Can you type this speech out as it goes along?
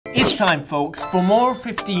It's time, folks. Filmora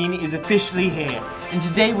 15 is officially here, and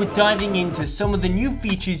today we're diving into some of the new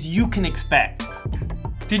features you can expect.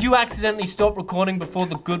 Did you accidentally stop recording before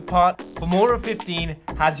the good part? Filmora 15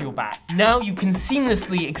 has your back. Now you can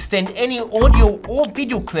seamlessly extend any audio or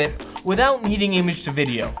video clip without needing image to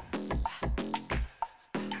video.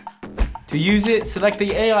 To use it, select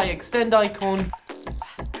the AI extend icon,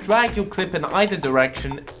 drag your clip in either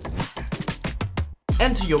direction,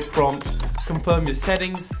 enter your prompt, confirm your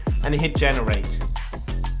settings, and hit generate.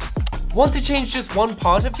 Want to change just one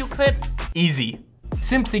part of your clip? Easy.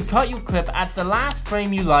 Simply cut your clip at the last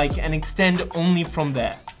frame you like and extend only from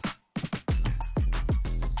there.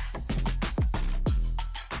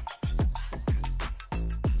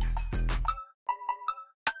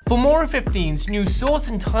 Filmora 15's new source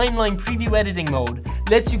and timeline preview editing mode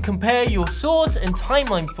lets you compare your source and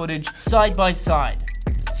timeline footage side by side.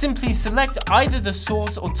 Simply select either the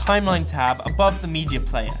source or timeline tab above the media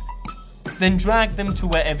player, then drag them to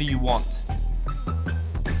wherever you want.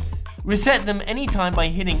 Reset them anytime by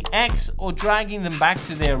hitting X or dragging them back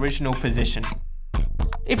to their original position.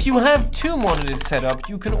 If you have two monitors set up,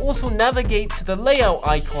 you can also navigate to the layout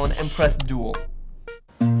icon and press dual.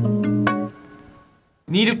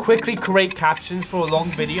 Need to quickly create captions for a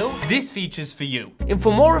long video? This feature's for you. In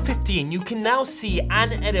Filmora 15, you can now see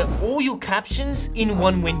and edit all your captions in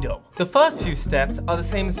one window. The first few steps are the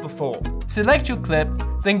same as before. Select your clip,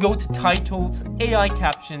 then go to Titles, AI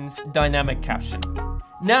Captions, Dynamic Caption.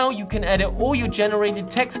 Now you can edit all your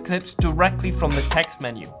generated text clips directly from the text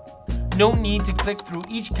menu. No need to click through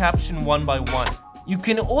each caption one by one. You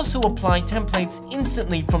can also apply templates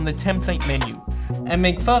instantly from the template menu and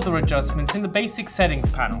make further adjustments in the basic settings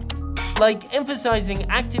panel, like emphasizing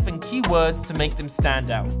active and keywords to make them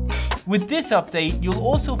stand out. With this update, you'll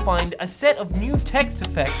also find a set of new text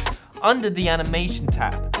effects under the animation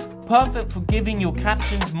tab, perfect for giving your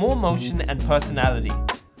captions more motion and personality.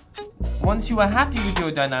 Once you are happy with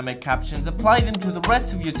your dynamic captions, apply them to the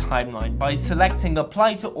rest of your timeline by selecting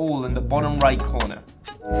Apply to All in the bottom right corner.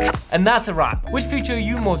 And that's a wrap. Which feature are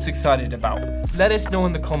you most excited about? Let us know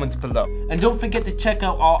in the comments below. And don't forget to check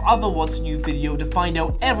out our other What's New video to find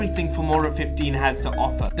out everything Filmora 15 has to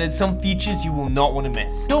offer. There's some features you will not want to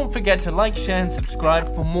miss. Don't forget to like, share and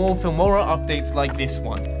subscribe for more Filmora updates like this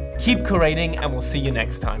one. Keep creating and we'll see you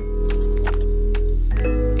next time.